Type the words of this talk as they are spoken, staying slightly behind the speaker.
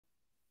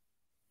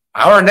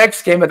Our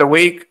next game of the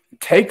week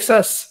takes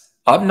us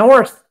up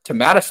north to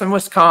Madison,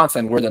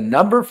 Wisconsin, where the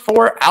number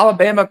 4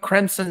 Alabama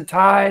Crimson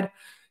Tide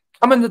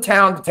coming to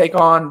town to take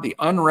on the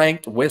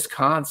unranked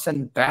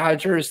Wisconsin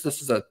Badgers.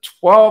 This is a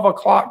 12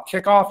 o'clock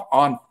kickoff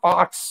on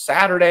Fox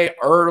Saturday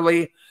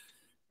early,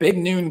 big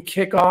noon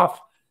kickoff.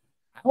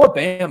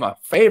 Alabama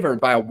favored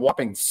by a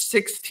whopping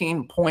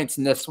 16 points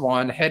in this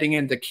one, heading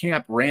into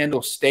Camp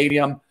Randall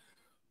Stadium.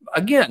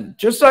 Again,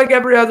 just like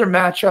every other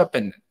matchup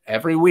and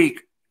every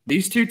week,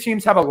 these two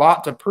teams have a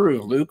lot to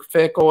prove. Luke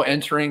Fickell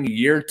entering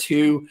year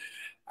 2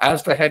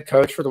 as the head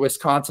coach for the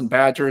Wisconsin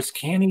Badgers.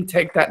 Can he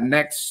take that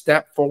next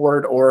step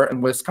forward, or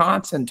in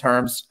Wisconsin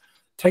terms,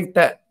 take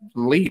that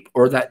leap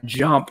or that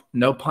jump,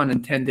 no pun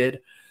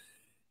intended?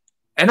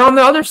 And on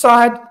the other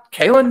side,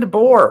 Kalen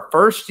DeBoer,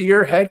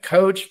 first-year head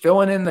coach,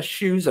 filling in the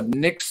shoes of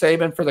Nick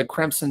Saban for the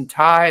Crimson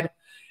Tide.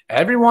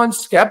 Everyone's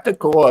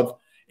skeptical of,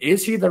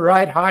 is he the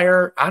right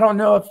hire? I don't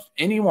know if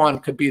anyone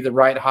could be the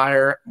right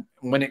hire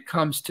when it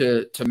comes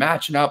to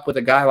matching up with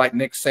a guy like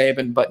Nick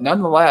Saban, but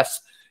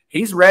nonetheless,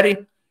 he's ready.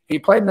 He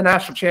played in the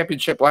national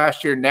championship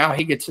last year. Now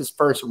he gets his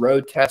first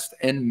road test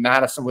in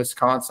Madison,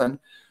 Wisconsin.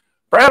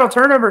 Brad, I'll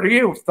turn over to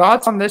you.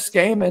 Thoughts on this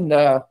game and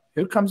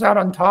who comes out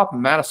on top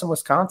in Madison,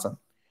 Wisconsin?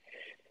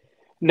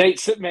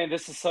 Nate, man,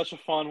 this is such a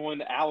fun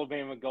one.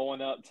 Alabama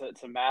going up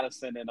to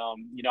Madison, and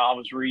I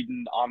was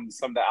reading on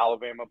some of the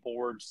Alabama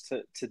boards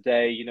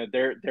today.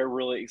 They're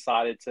really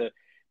excited to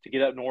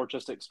get up north,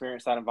 just to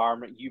experience that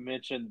environment. You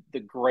mentioned the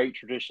great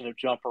tradition of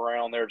jump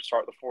around there to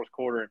start the fourth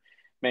quarter.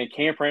 Man,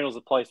 Camp Randall's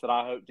a place that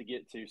I hope to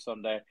get to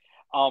someday.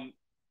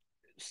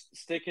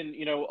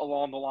 Sticking,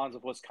 along the lines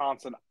of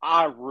Wisconsin,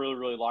 I really,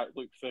 really like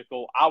Luke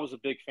Fickell. I was a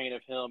big fan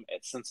of him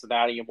at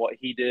Cincinnati and what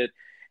he did.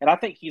 And I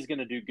think he's going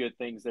to do good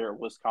things there at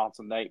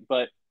Wisconsin, Nate.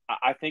 But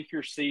I think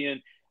you're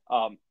seeing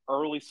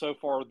early so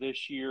far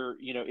this year,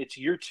 it's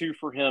year 2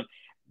 for him.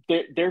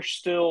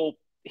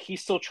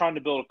 He's still trying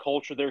to build a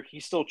culture there.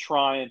 He's still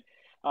trying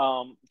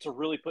to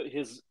really put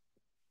his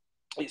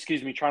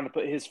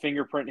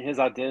fingerprint and his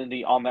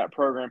identity on that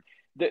program.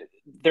 They're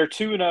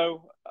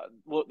 2-0.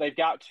 Well, they've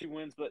got 2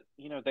 wins, but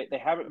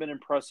they haven't been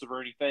impressive or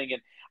anything.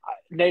 And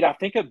Nate, I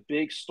think a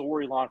big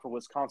storyline for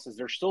Wisconsin is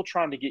they're still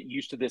trying to get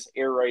used to this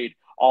air raid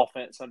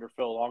offense under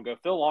Phil Longo.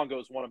 Phil Longo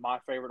is one of my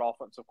favorite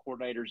offensive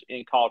coordinators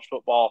in college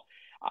football.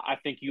 I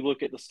think you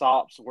look at the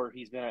stops where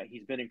he's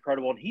been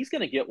incredible, and he's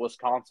going to get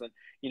Wisconsin,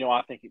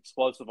 I think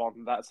explosive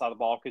on that side of the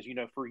ball because,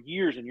 for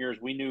years and years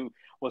we knew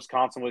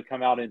Wisconsin would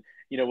come out and,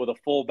 with a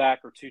fullback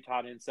or 2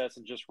 tight end sets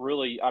and just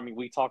really,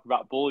 we talk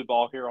about bully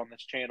ball here on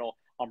this channel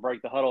on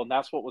Break the Huddle, and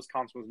that's what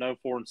Wisconsin was known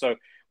for. And so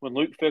when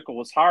Luke Fickell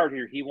was hired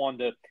here, he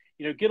wanted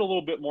to, get a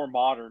little bit more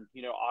modern,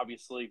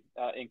 obviously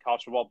in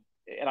college football.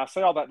 And I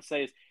say all that to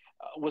say is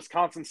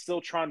Wisconsin's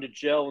still trying to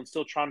gel and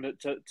still trying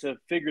to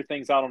figure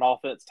things out on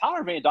offense.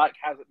 Tyler Van Dyke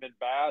hasn't been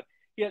bad.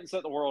 He hasn't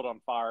set the world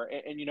on fire.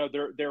 And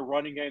their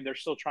running game, they're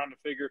still trying to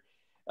figure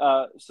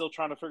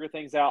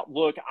things out.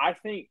 Look, I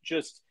think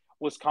just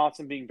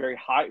Wisconsin being very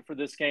hyped for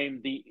this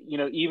game,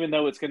 even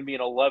though it's going to be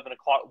an 11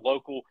 o'clock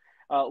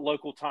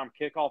local time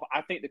kickoff,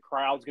 I think the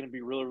crowd's going to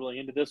be really, really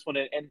into this one.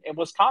 And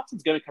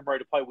Wisconsin's going to come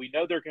ready to play. We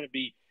know they're going to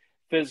be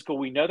physical.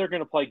 We know they're going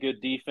to play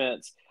good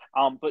defense.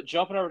 But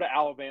jumping over to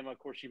Alabama, of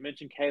course, you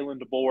mentioned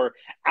Kalen DeBoer.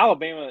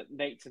 Alabama,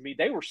 Nate, to me,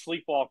 they were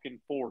sleepwalking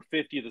for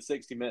 50 of the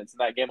 60 minutes in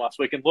that game last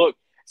week. And look,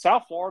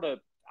 South Florida,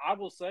 I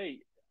will say,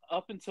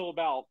 up until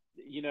about,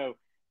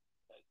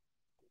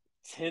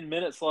 10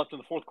 minutes left in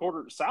the fourth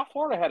quarter, South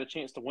Florida had a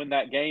chance to win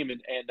that game.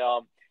 And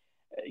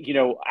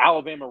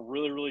Alabama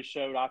really, really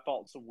showed, I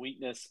thought, some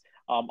weakness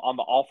on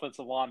the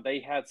offensive line.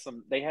 They had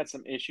some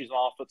issues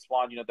on the offensive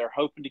line. They're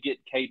hoping to get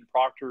Caden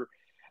Proctor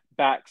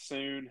back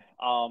soon.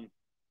 And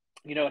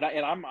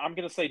I'm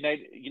going to say,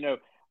 Nate,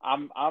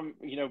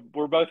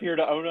 we're both here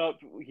to own up,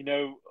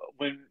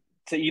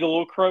 to eat a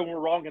little crow when we're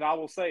wrong. And I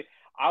will say,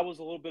 I was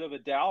a little bit of a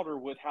doubter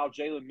with how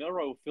Jalen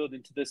Milroe filled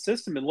into this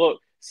system. And look,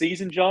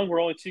 season's young,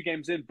 we're only 2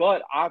 games in,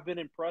 but I've been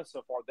impressed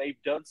so far.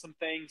 They've done some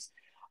things,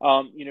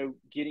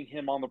 getting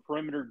him on the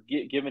perimeter,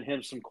 giving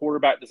him some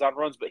quarterback design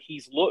runs, but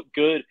he's looked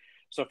good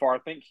so far. I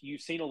think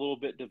you've seen a little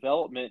bit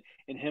development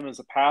in him as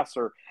a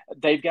passer.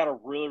 They've got a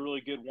really,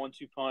 really good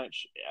 1-2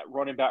 punch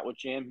running back with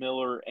Jan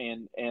Miller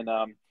and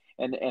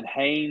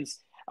Haynes.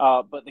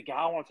 But the guy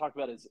I want to talk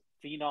about is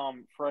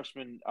phenom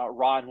freshman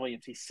Ryan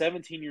Williams. He's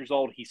 17 years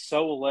old. He's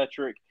so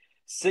electric.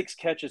 6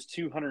 catches,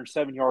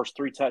 207 yards,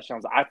 3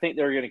 touchdowns. I think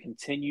they're going to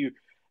continue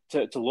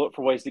to look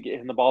for ways to get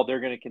him the ball. They're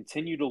going to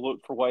continue to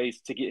look for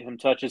ways to get him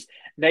touches.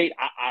 Nate,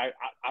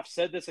 I've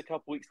said this a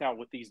couple weeks now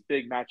with these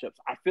big matchups.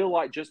 I feel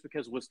like just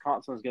because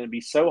Wisconsin is going to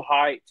be so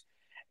hyped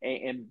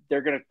and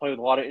they're going to play with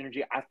a lot of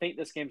energy, I think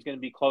this game is going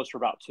to be close for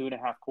about 2.5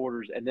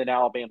 quarters. And then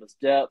Alabama's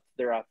depth,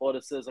 their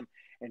athleticism,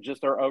 and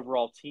just their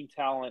overall team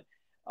talent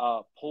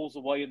pulls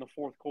away in the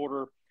fourth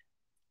quarter.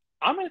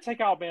 I'm going to take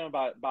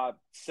Alabama by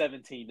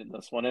 17 in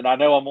this one. And I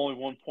know I'm only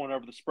 1 point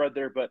over the spread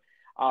there, but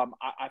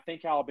I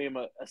think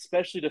Alabama,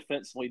 especially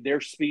defensively,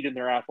 their speed and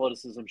their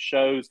athleticism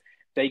shows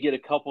They get a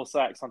couple of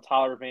sacks on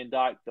Tyler Van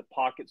Dyke. The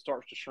pocket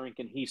starts to shrink,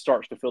 and he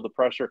starts to feel the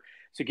pressure.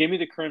 So give me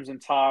the Crimson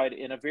Tide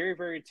in a very,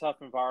 very tough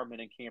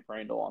environment in Camp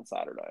Randall on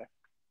Saturday.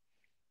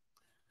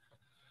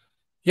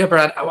 Yeah,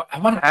 Brad, I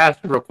want to ask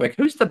you real quick,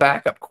 who's the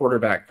backup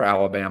quarterback for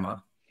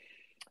Alabama?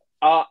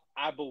 I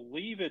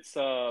believe it's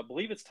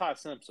Ty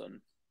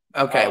Simpson.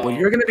 Okay, well,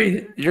 you're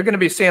gonna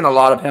be seeing a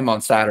lot of him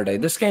on Saturday.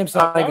 This game's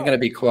not even going to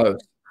be close.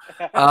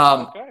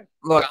 Okay.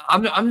 Look,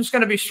 I'm just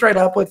going to be straight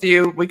up with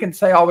you. We can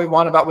say all we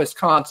want about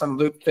Wisconsin.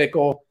 Luke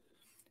Fickell,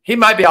 he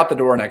might be out the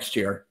door next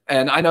year,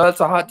 and I know that's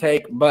a hot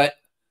take, but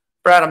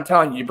Brad, I'm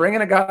telling you, you bring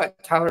in a guy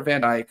like Tyler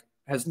Van Dyke,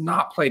 has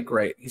not played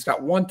great. He's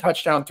got 1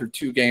 touchdown through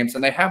 2 games,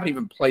 and they haven't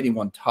even played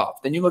anyone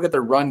tough. Then you look at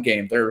their run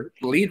game. Their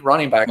lead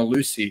running back,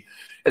 Lucy,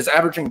 is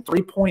averaging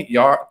 3.8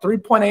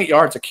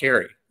 yards a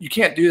carry. You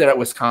can't do that at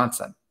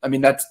Wisconsin. I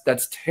mean,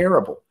 that's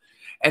terrible.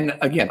 And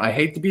again, I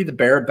hate to be the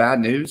bearer of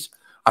bad news.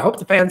 I hope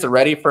the fans are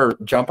ready for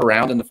jump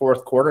around in the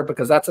 4th quarter,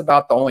 because that's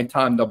about the only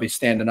time they'll be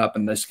standing up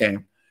in this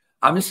game.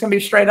 I'm just going to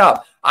be straight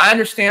up. I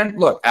understand.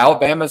 Look,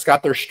 Alabama's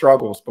got their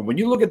struggles, but when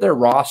you look at their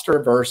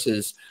roster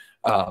versus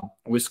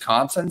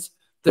Wisconsin's,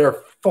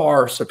 they're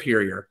far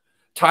superior.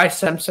 Ty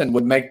Simpson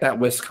would make that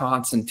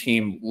Wisconsin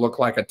team look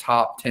like a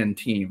top 10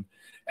 team.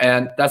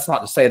 And that's not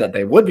to say that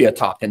they would be a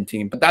top 10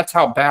 team, but that's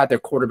how bad their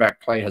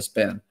quarterback play has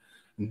been.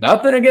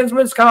 Nothing against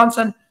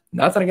Wisconsin,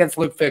 nothing against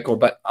Luke Fickell,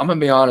 but I'm going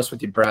to be honest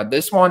with you, Brad.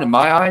 This one, in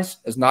my eyes,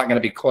 is not going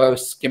to be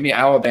close. Give me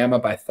Alabama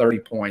by 30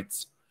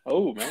 points.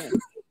 Oh, man.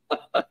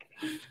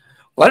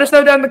 Let us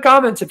know down in the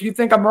comments if you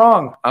think I'm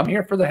wrong. I'm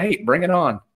here for the hate. Bring it on.